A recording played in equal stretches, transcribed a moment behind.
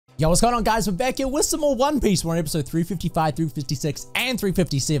Yo, what's going on, guys? We're back here with some more One Piece. We're on episode 355, 356, and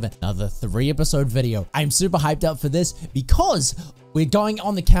 357. Another 3-episode video. I'm super hyped up for this because we're going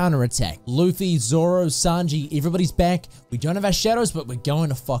on the counter-attack. Luffy, Zoro, Sanji, everybody's back. We don't have our shadows, but we're going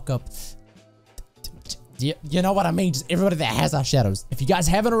to fuck up. You know what I mean? Just everybody that has our shadows. If you guys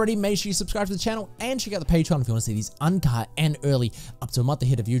haven't already, make sure you subscribe to the channel and check out the Patreon if you want to see these uncut and early up to a month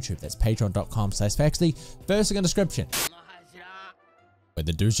ahead of YouTube. That's patreon.com/faxity. First link in the description. Wait,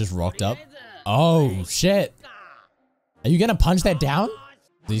 the dude's just rocked up? Oh, shit. Are you gonna punch that down?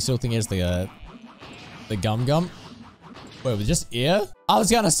 Do you still think it's the gum? Wait, with just air? I was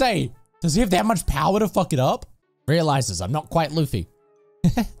gonna say, does he have that much power to fuck it up? Realizes I'm not quite Luffy.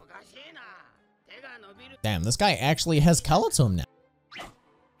 Damn, this guy actually has color to him now.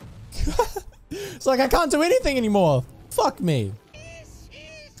 It's like I can't do anything anymore. Fuck me.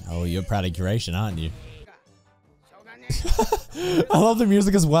 Oh, you're proud of curation, aren't you? I love the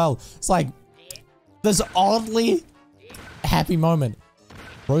music as well. It's like this oddly happy moment.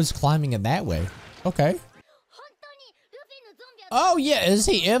 Bro's climbing it that way. Okay. Oh yeah, is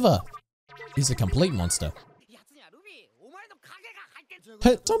he ever? He's a complete monster.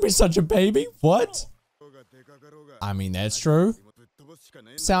 Don't be such a baby. What? I mean, that's true.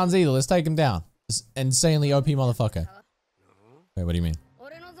 Sounds either. Let's take him down. This insanely OP motherfucker. Wait, what do you mean?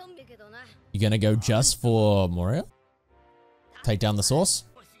 You gonna go just for Moria? Take down the source?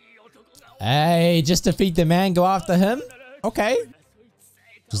 Hey, just defeat the man, go after him? Okay.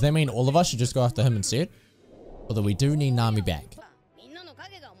 Does that mean all of us should just go after him instead? Although we do need Nami back.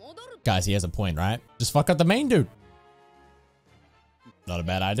 Guys, he has a point, right? Just fuck up the main dude. Not a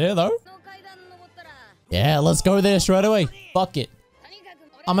bad idea, though. Yeah, let's go there straight away. Fuck it.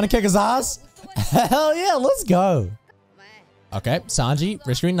 I'm gonna kick his ass. Hell yeah, let's go. Okay, Sanji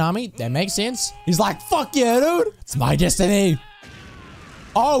rescuing Nami. That makes sense. He's like, fuck yeah, dude. It's my destiny.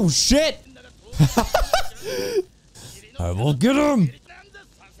 Oh, shit. I will get him.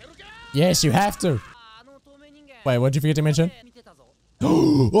 Yes, you have to. Wait, what did you forget to mention?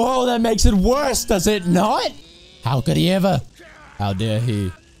 Oh, that makes it worse, does it not? How could he ever? How dare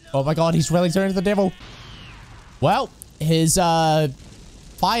he? Oh my god, he's really turning to the devil. Well, his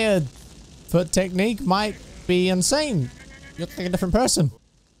fire foot technique might be insane. You look like a different person.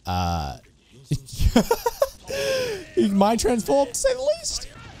 He might transform, to say the least.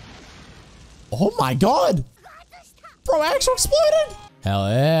 Oh my god! Bro, actually exploded! Hell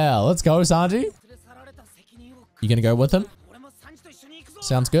yeah, let's go, Sanji. You gonna go with him?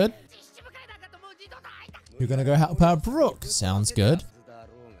 Sounds good. You're gonna go help out Brook. Sounds good.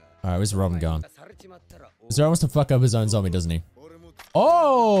 Alright, where's Robin going? Zoro wants to fuck up his own zombie, doesn't he?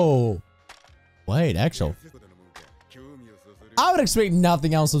 Oh! Wait, actual. I would expect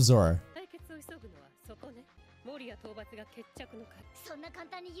nothing else of Zoro.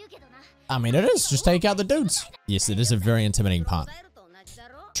 I mean, it is. Just take out the dudes. Yes, it is a very intimidating part.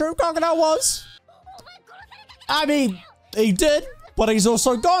 True, Crocodile was. I mean, he did, but he's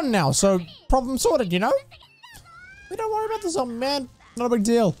also gone now, so problem sorted, you know? We don't worry about the zombie, man. Not a big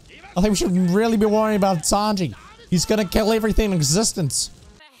deal. I think we should really be worrying about Sanji. He's gonna kill everything in existence.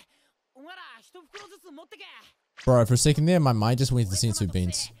 Bro, for a second there, my mind just went to senzu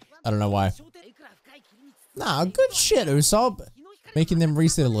beans. I don't know why. Nah, good shit, Usopp. Making them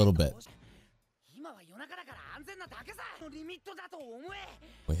reset a little bit.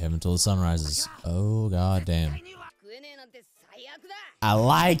 We have until the sun rises. Oh, god damn. I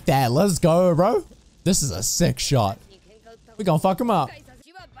like that. Let's go, bro. This is a sick shot. We're gonna fuck him up.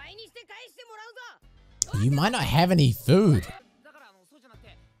 You might not have any food.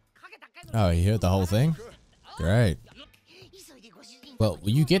 Oh, you heard the whole thing? Great. Well,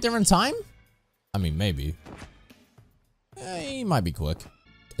 will you get there in time? I mean, maybe. He might be quick.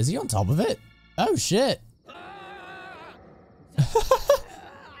 Is he on top of it? Oh, shit.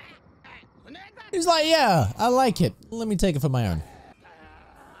 He's like, yeah, I like it. Let me take it for my own.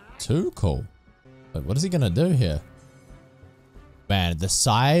 Too cool. But what is he gonna do here? Man, the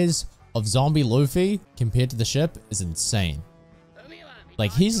size of zombie Luffy compared to the ship is insane.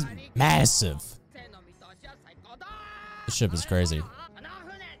 Like, he's massive. The ship is crazy.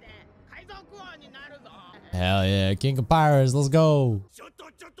 Hell yeah, King of Pirates, let's go.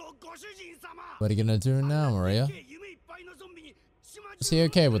 What are you gonna do now, Maria? Is he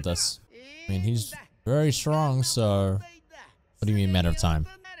okay with this? I mean, he's very strong, so... What do you mean, matter of time?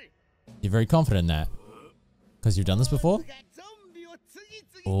 You're very confident in that? Because you've done this before?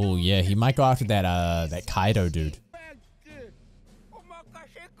 Oh yeah, he might go after that Kaido dude.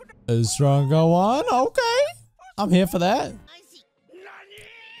 Is stronger one? Okay. I'm here for that.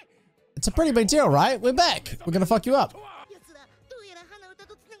 It's a pretty big deal, right? We're back. We're gonna fuck you up.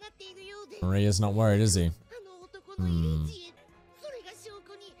 Maria's not worried, is he?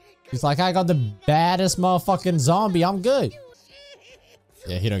 He's like, I got the baddest motherfucking zombie. I'm good.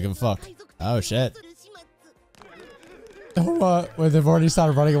 Yeah, he don't give a fuck. Oh, shit. Oh, what? Well, they've already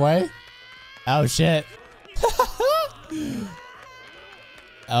started running away? Oh, shit.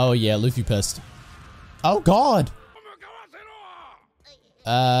 Oh, yeah, Luffy pissed. Oh, God.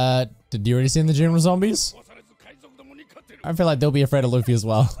 Did you already see the general zombies? I feel like they'll be afraid of Luffy as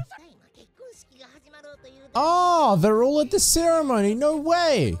well. Oh, they're all at the ceremony. No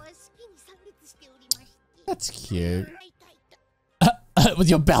way. That's cute. With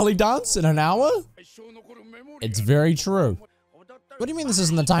your belly dance in an hour? It's very true. What do you mean this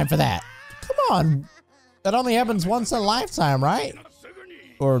isn't the time for that? Come on. That only happens once in a lifetime, right?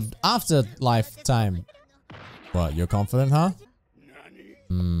 Or after lifetime. What, you're confident, huh?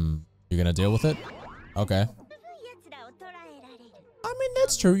 You're gonna deal with it? Okay. I mean,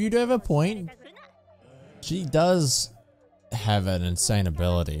 that's true. You do have a point. She does have an insane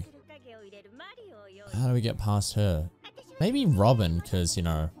ability. How do we get past her? Maybe Robin, because, you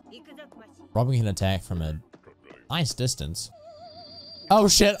know, Robin can attack from a nice distance. Oh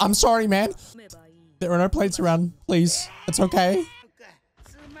shit, I'm sorry, man. There are no plates around. Please, it's okay.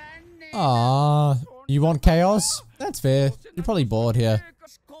 Ah, you want chaos? That's fair. You're probably bored here.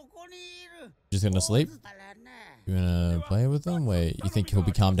 Just gonna sleep? You gonna play with them? Wait, you think he'll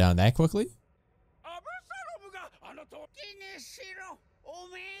be calmed down that quickly?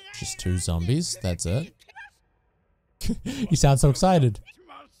 Just 2 zombies, that's it. You sound so excited.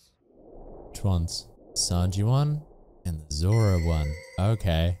 Which ones? Sanji one and the Zoro one.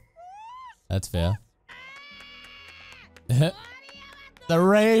 Okay. That's fair. The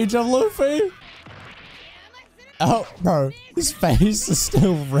rage of Luffy! Oh, bro, his face is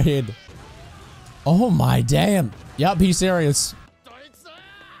still red. Oh my damn. Yup, he's serious.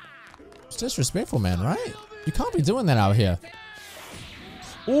 It's disrespectful, man, right? You can't be doing that out here.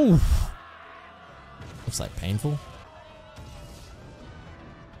 Ooh. Looks like painful.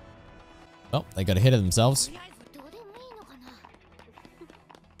 Oh, they got ahead of themselves.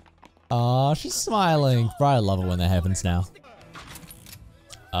 Oh, she's smiling. Bro, I love it when that happens now.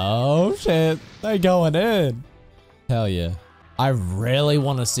 Oh shit, they going in. Hell yeah. I really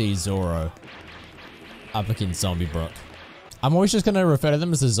want to see Zoro up against Zombie Brook. I'm always just gonna refer to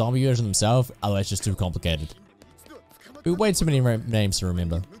them as the zombie version themselves, otherwise it's just too complicated. Way too many names to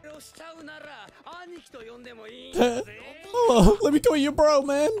remember. Oh, let me call you bro,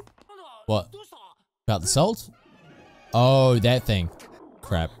 man. What? About the salt? Oh, that thing.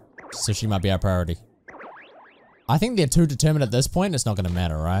 Crap. So she might be our priority. I think they're too determined at this point, it's not gonna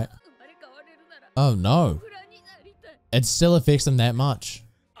matter, right? Oh no. It still affects them that much.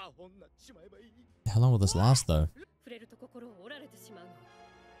 How long will this last though?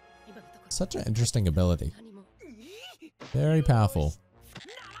 Such an interesting ability. Very powerful.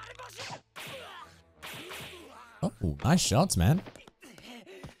 Oh, nice shots, man.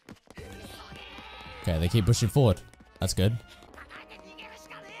 Okay, they keep pushing forward. That's good.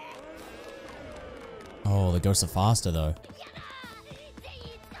 Oh, the ghosts are faster though.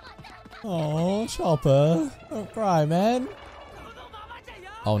 Oh, Chopper. Don't cry, man.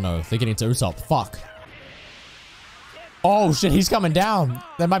 Oh no, they're getting to Usopp. Fuck. Oh shit, he's coming down.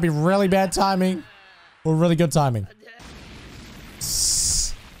 That might be really bad timing. Or really good timing.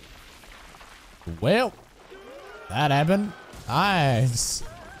 Well, that happened. Nice.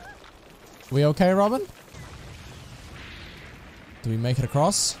 We okay, Robin? Do we make it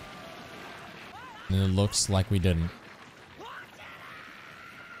across? And it looks like we didn't.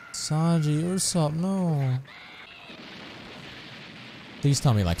 Sanji, Usopp, no. Please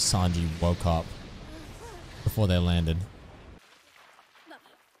tell me like Sanji woke up before they landed.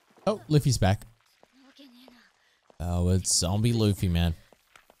 Oh, Luffy's back. Oh, it's zombie Luffy, man.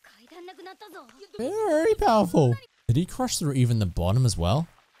 Very powerful. Did he crush through even the bottom as well?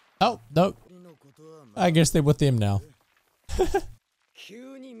 Oh, no. I guess they're with them now.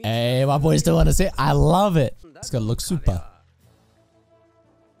 Hey, my boy's doing a set. I love it. It's gonna look super.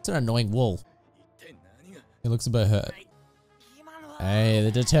 It's an annoying wall. It looks a bit hurt. Hey,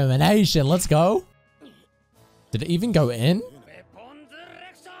 the determination. Let's go. Did it even go in?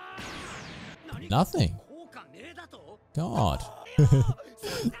 Nothing. God. Yep,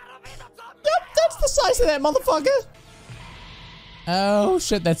 that's the size of that motherfucker. Oh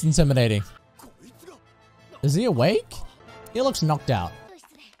shit, that's intimidating. Is he awake? He looks knocked out.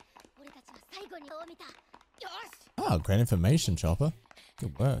 Oh, great information, Chopper.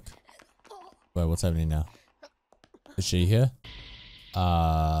 Good work. Wait, what's happening now? Is she here?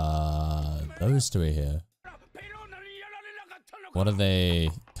 Those two are here. What are they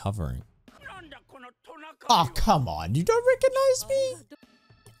covering? Oh, come on. You don't recognize me?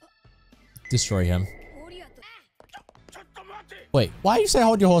 Destroy him. Wait, why you say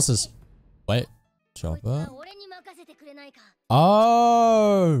hold your horses? Wait. Chopper.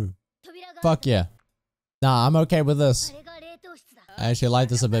 Oh. Fuck yeah. Nah, I'm okay with this. I actually like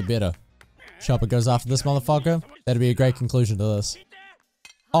this a bit better. Chopper goes after this motherfucker. That'd be a great conclusion to this.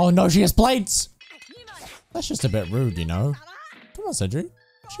 Oh no, she has plates! That's just a bit rude, you know? Come on, Cedric.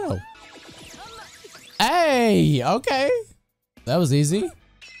 Chill. Hey! Okay. That was easy.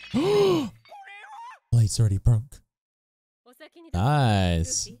 Plates already broke.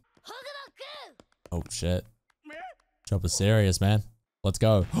 Nice. Oh shit. Chopper's serious, man. Let's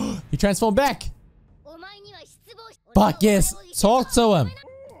go. He transformed back! Fuck yes! Talk to him!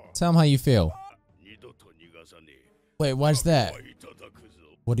 Tell him how you feel. Wait, why's that?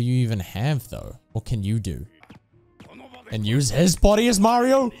 What do you even have, though? What can you do? And use his body as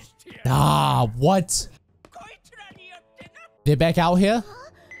Mario? Nah, what? They're back out here?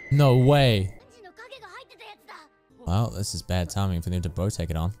 No way. Well, this is bad timing for them to both take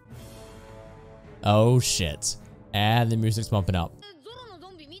it on. Oh, shit. And the music's bumping up.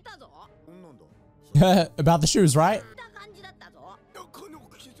 About the shoes, right?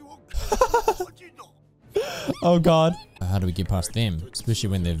 Oh god. How do we get past them? Especially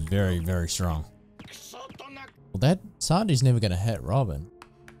when they're very, very strong. Well, that Sandy's never gonna hit Robin.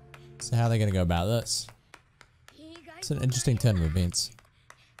 So how are they gonna go about this? It's an interesting turn of events.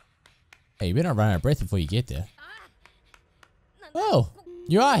 Hey, you better not run out of breath before you get there. Oh,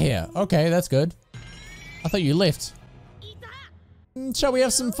 you are here. Okay, that's good. I thought you left. Shall we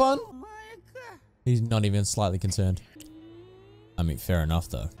have some fun? He's not even slightly concerned. I mean, fair enough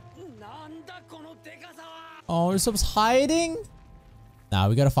though. Oh, Usopp's hiding? Nah,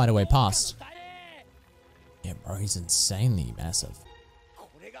 we gotta find a way past. Yeah, bro, he's insanely massive.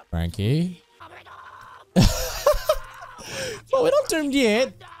 Frankie? Well, we're not doomed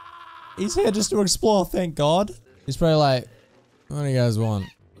yet. He's here just to explore, thank God. He's probably like, what do you guys want?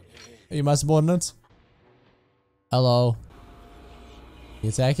 Are you my subordinates? Hello? You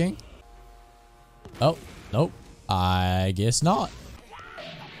attacking? Oh, nope. I guess not.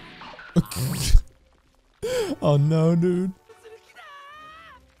 Oh no, dude.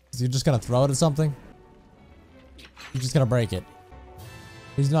 Is he just gonna throw it at something? He's just gonna break it.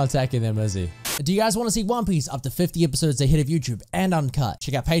 He's not attacking them, is he? Do you guys want to see One Piece up to 50 episodes ahead of YouTube and uncut?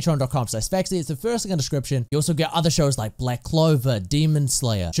 Check out patreon.com/Faxity. It's the first link in the description. You also get other shows like Black Clover, Demon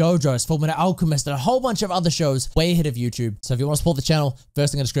Slayer, JoJo's, Fullmetal Alchemist, and a whole bunch of other shows way ahead of YouTube. So if you want to support the channel,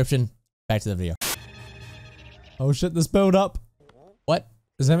 first link in the description. Back to the video. Oh shit, this build up. What?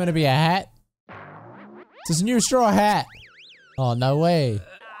 Is that meant to be a hat? It's a new straw hat. Oh, no way.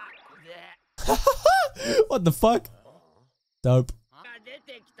 What the fuck? Dope.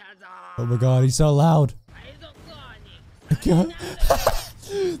 Oh my god, he's so loud.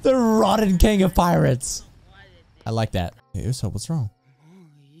 The rotten king of pirates. I like that. Hey, Usopp, what's wrong?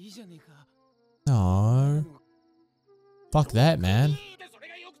 No. Fuck that, man.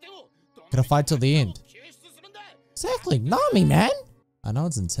 Gotta fight till the end. Exactly, Nami, man. I know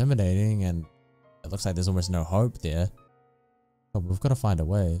it's intimidating and it looks like there's almost no hope there. But we've got to find a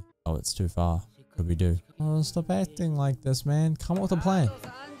way. Oh, it's too far. What do we do? Oh, stop acting like this, man. Come up with a plan.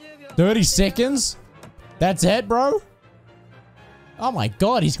 30 seconds? That's it, bro? Oh my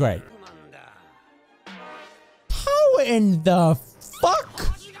god, he's great. How in the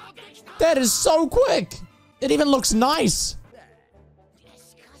fuck? That is so quick. It even looks nice.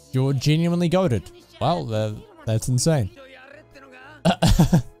 You're genuinely goated. Well, that's insane.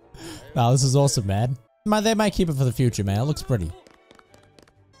 No, this is awesome, man. They might keep it for the future, man. It looks pretty.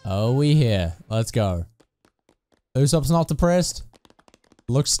 Oh, we here. Let's go. Usopp's not depressed.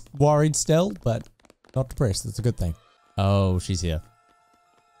 Looks worried still, but not depressed. That's a good thing. Oh, she's here.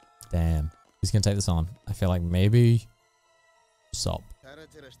 Damn. Who's gonna take this on? I feel like maybe Usopp.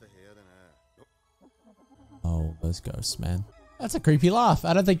 Oh, those ghosts, man. That's a creepy laugh.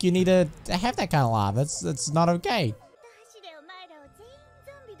 I don't think you need to have that kind of laugh. That's not okay.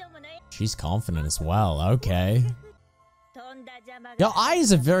 She's confident as well. Okay. Your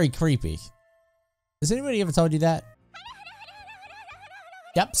eyes are very creepy. Has anybody ever told you that?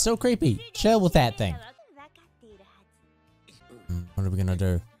 Yep, so creepy. Chill with that thing. What are we gonna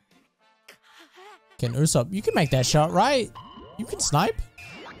do? Can Usopp, you can make that shot, right? You can snipe.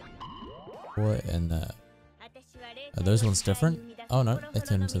 What in the... Are those ones different? Oh no, they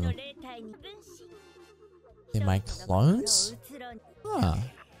turn into them. They're my clones? Huh.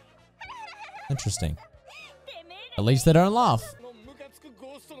 Interesting. At least they don't laugh.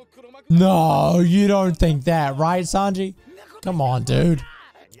 No, you don't think that, right, Sanji? Come on, dude.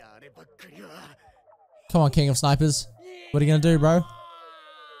 Come on, king of snipers. What are you gonna do, bro?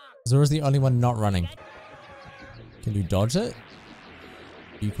 Zora's the only one not running. Can you dodge it?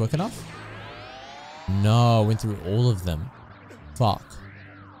 Are you quick enough? No, went through all of them. Fuck.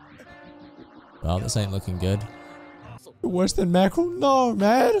 Well, this ain't looking good. Worse than mackerel? No,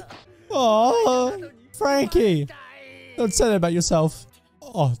 man. Oh, Frankie. Don't say that about yourself.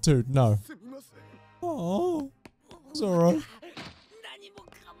 Oh, dude, no. Oh, Zora.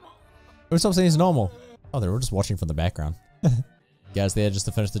 Usopp seems normal. Oh, they're all just watching from the background. Guys there just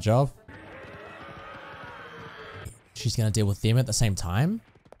to finish the job. She's gonna deal with them at the same time?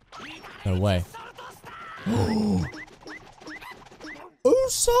 No way.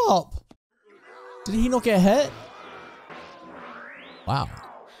 Usopp! Did he not get hit? Wow.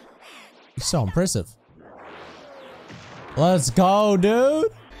 He's so impressive. Let's go,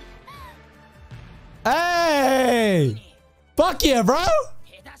 dude! Hey! Fuck yeah, bro!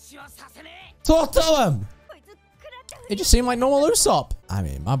 Talk to him! It just seemed like normal Usopp. I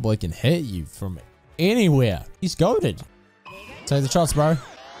mean, my boy can hit you from anywhere. He's goated. Take the shots, bro.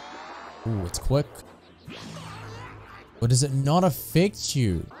 Ooh, it's quick. But does it not affect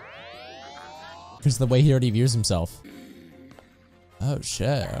you? Because of the way he already views himself. Oh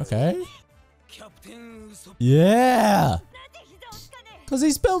shit, okay. Yeah! Because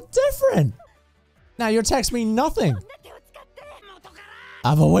he's built different. Now your attacks mean nothing.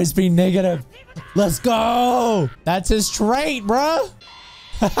 I've always been negative. Let's go! That's his trait, bruh!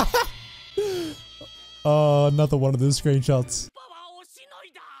 Oh, another one of those screenshots.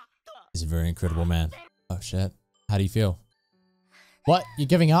 He's a very incredible man. Oh shit. How do you feel? What? You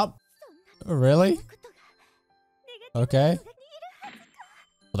giving up? Oh, really? Okay.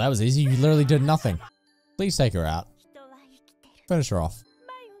 Well, that was easy. You literally did nothing. Please take her out. Finish her off.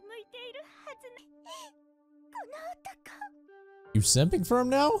 You simping for him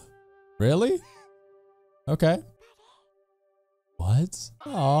now? Really? Okay. What?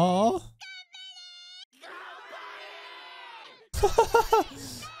 Aww.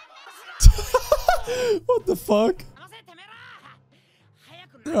 What the fuck?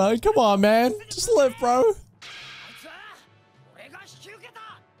 Alright, come on, man. Just live, bro.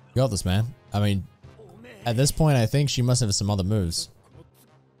 You got this, man. I mean, at this point, I think she must have some other moves.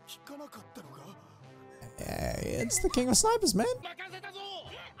 It's the king of snipers, man.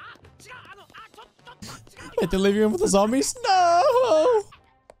 Wait, they're leaving him with the zombies? No!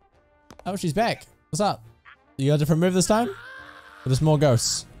 Oh, she's back. What's up? You got a different move this time? Or there's more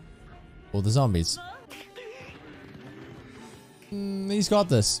ghosts? Or the zombies? He's got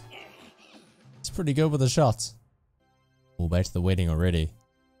this. He's pretty good with the shots. All back to the wedding already.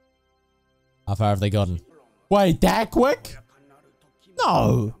 How far have they gotten? Wait, that quick?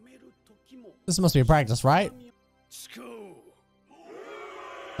 No! This must be a practice, right?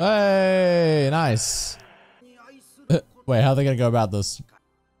 Hey, nice. Wait, how are they gonna go about this?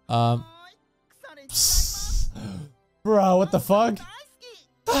 Bro, what the fuck?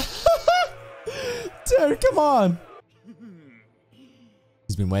 Dude, come on.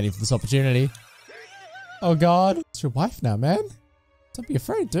 He's been waiting for this opportunity. Oh god. It's your wife now, man. Don't be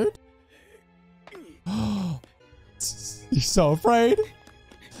afraid, dude. He's so afraid.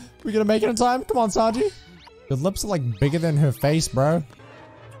 We gonna make it in time? Come on, Sanji. Your lips are like bigger than her face, bro.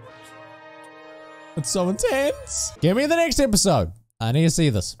 It's so intense. Give me the next episode. I need to see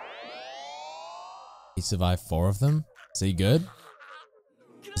this. He survived 4 of them. Is he good?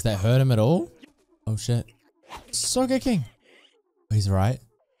 Does that hurt him at all? Oh shit. Soge King. He's right.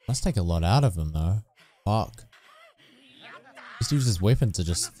 Must take a lot out of him though. Fuck. Just use his weapon to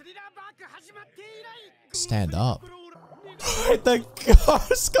just stand up. The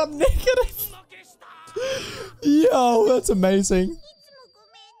ghost got negative. Yo, that's amazing.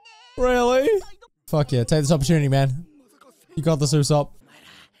 Really? Fuck yeah, take this opportunity, man. You got this, Usopp.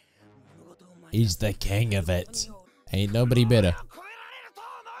 He's the king of it. Ain't nobody better.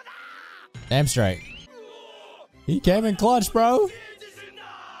 Damn straight. He came in clutch, bro.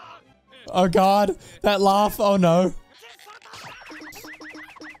 Oh god, that laugh. Oh no.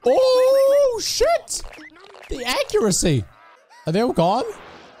 Oh shit! The accuracy. Are they all gone?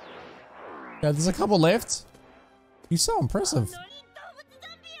 Yeah, there's a couple left. You're so impressive.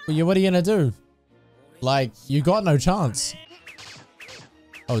 But yeah, what are you gonna do? Like, you got no chance.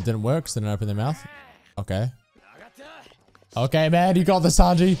 Oh, it didn't work, so they didn't open their mouth. Okay. Okay, man, you got the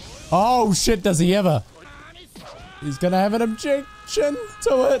Sanji. Oh shit, does he ever? He's gonna have an objection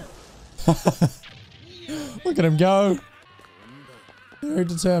to it. Look at him go. Very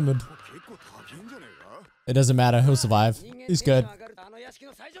determined. It doesn't matter, he'll survive. He's good.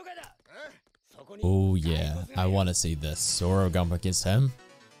 Oh yeah, I want to see this. Zoro going up against him.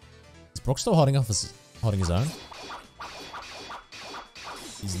 Is Brook still holding off his Holding his own.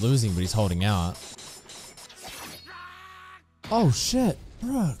 He's losing, but he's holding out. Oh shit,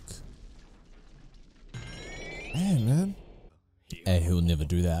 Brook. Man. Hey, he'll never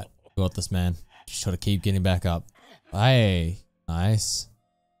do that. Got this, man. Just try to keep getting back up. Hey, nice.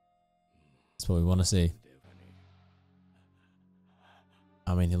 That's what we want to see.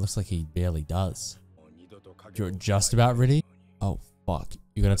 I mean, it looks like he barely does. You're just about ready? Oh, fuck.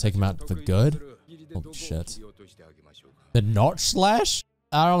 You're gonna take him out for good? Holy shit. The notch slash?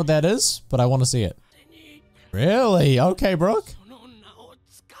 I don't know what that is, but I want to see it. Really? Okay, Brook.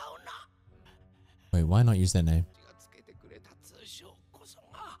 Wait, why not use that name?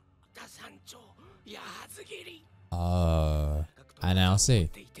 I now see.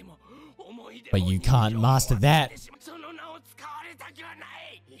 But you can't master that.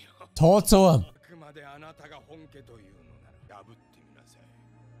 Talk to him.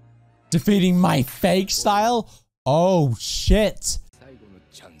 Defeating my fake style? Oh shit.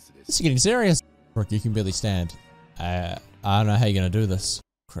 This is getting serious. Brook, you can barely stand. I don't know how you're gonna do this.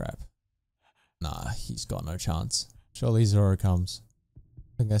 Crap. Nah, he's got no chance. Surely Zoro comes.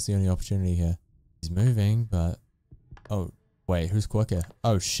 I think that's the only opportunity here. He's moving, but... Oh, wait, who's quicker?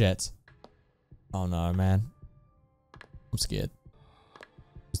 Oh shit. Oh no, man. I'm scared.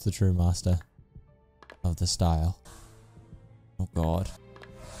 Who's the true master of the style? Oh god.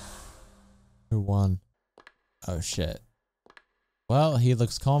 Who won? Oh shit. Well, he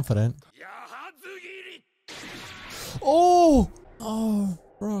looks confident. Oh! Oh,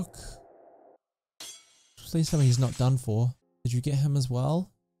 Brook. Please tell me he's not done for. Did you get him as well?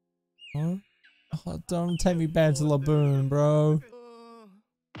 Oh, don't take me back to LABOON, bro.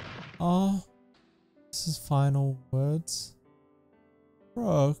 Oh, this is final words.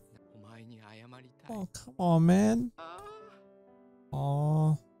 Brook. Oh, come on, man.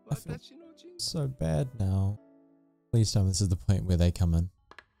 Oh, I feel so bad now. Please tell me this is the point where they come in.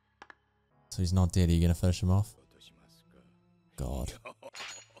 So he's not dead. Are you gonna finish him off? God.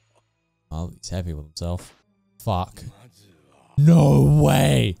 Well, he's happy with himself. Fuck. No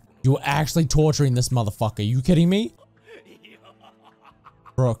way! You're actually torturing this motherfucker. Are you kidding me?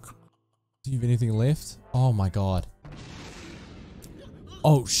 Brook, do you have anything left? Oh my god.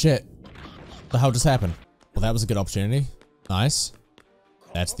 Oh shit. The hell just happened? Well, that was a good opportunity. Nice.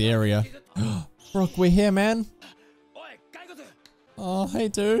 That's the area. Brook, we're here, man. Oh, hey,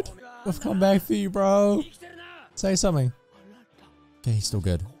 dude. We've come back for you, bro. Say something. Okay, he's still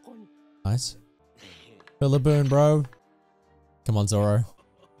good. Nice. LABOON, bro. Come on, Zoro.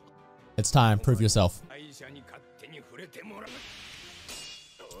 It's time. Prove yourself.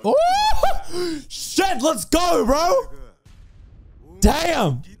 Oh! Shit, let's go, bro!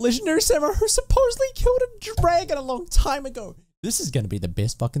 Damn! Legendary samurai who supposedly killed a dragon a long time ago. This is gonna be the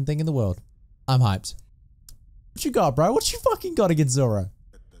best fucking thing in the world. I'm hyped. What you got, bro? What you fucking got against Zoro?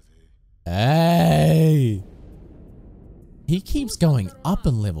 Hey! He keeps going up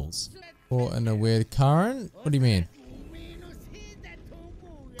in levels. Or in a weird current? What do you mean?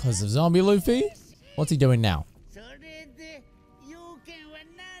 Because of Zombie Luffy? What's he doing now?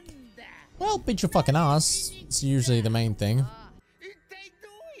 Well, beat your fucking ass. It's usually the main thing.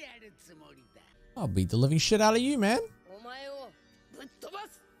 I'll beat the living shit out of you, man.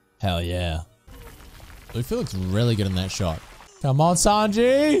 Hell yeah. Luffy looks really good in that shot. Come on,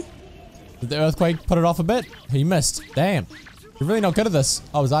 Sanji! Did the earthquake put it off a bit? He missed. Damn. You're really not good at this.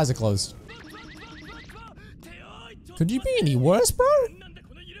 Oh, his eyes are closed. Could you be any worse, bro?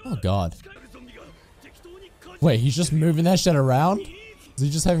 Oh, God. Wait, he's just moving that shit around? Is he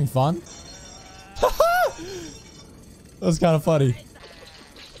just having fun? That's kind of funny.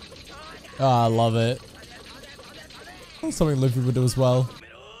 Oh, I love it. That's something Luffy would do as well.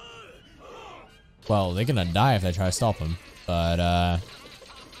 Well, they're gonna die if they try to stop him. But,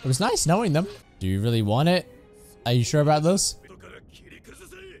 it was nice knowing them. Do you really want it? Are you sure about this?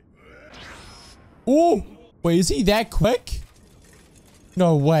 Oh! Wait, is he that quick?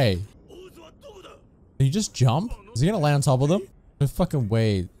 No way. Did he just jump? Is he gonna land on top of them? No fucking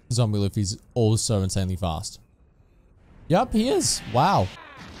way Zombie Luffy's also insanely fast. Yup, he is. Wow.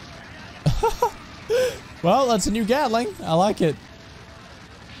 Well, that's a new Gatling. I like it.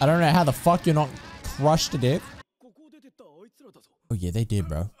 I don't know how the fuck you're not crushed to death. Oh yeah, they did,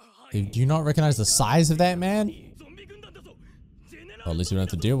 bro. Do you not recognize the size of that man? Well, at least you don't have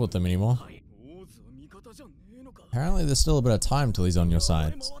to deal with them anymore. Apparently there's still a bit of time till he's on your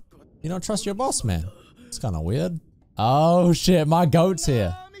side. You don't trust your boss, man. It's kind of weird. Oh shit, my goat's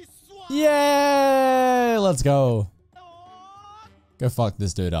here. Yay! Let's go. Go fuck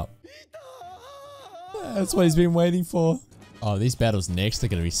this dude up. That's what he's been waiting for. Oh, these battles next are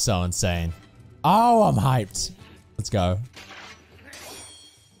gonna be so insane. Oh, I'm hyped. Let's go.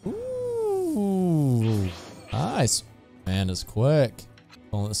 Ooh, nice. Man, it's quick.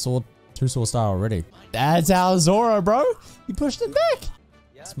 Oh, it's sword, 2-sword style already. That's our Zoro, bro. He pushed it back.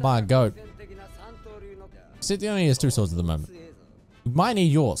 It's my goat. Except he only has 2 swords at the moment. We might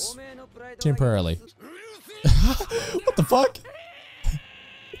need yours. Temporarily. What the fuck?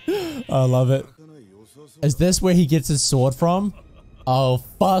 I love it. Is this where he gets his sword from? Oh,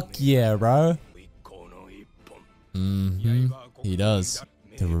 fuck yeah, bro. He does.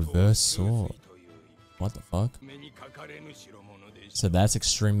 The reverse sword. What the fuck? So that's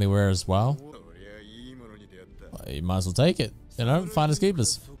extremely rare as well. Well, you might as well take it. You know, finders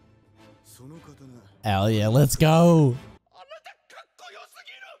keepers. Hell yeah, let's go.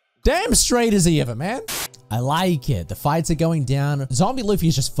 Damn straight is he ever, man. I like it. The fights are going down. Zombie Luffy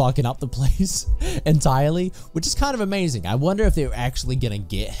is just fucking up the place entirely, which is kind of amazing. I wonder if they're actually gonna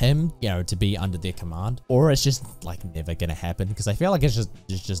get him, you know, to be under their command, or it's just like never gonna happen, because I feel like it's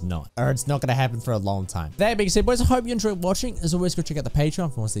just not, or it's not gonna happen for a long time. That being said, boys, I hope you enjoyed watching. As always, go check out the Patreon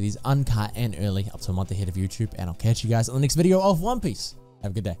if you want to see these uncut and early up to a month ahead of YouTube, and I'll catch you guys on the next video of One Piece.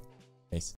 Have a good day. Peace.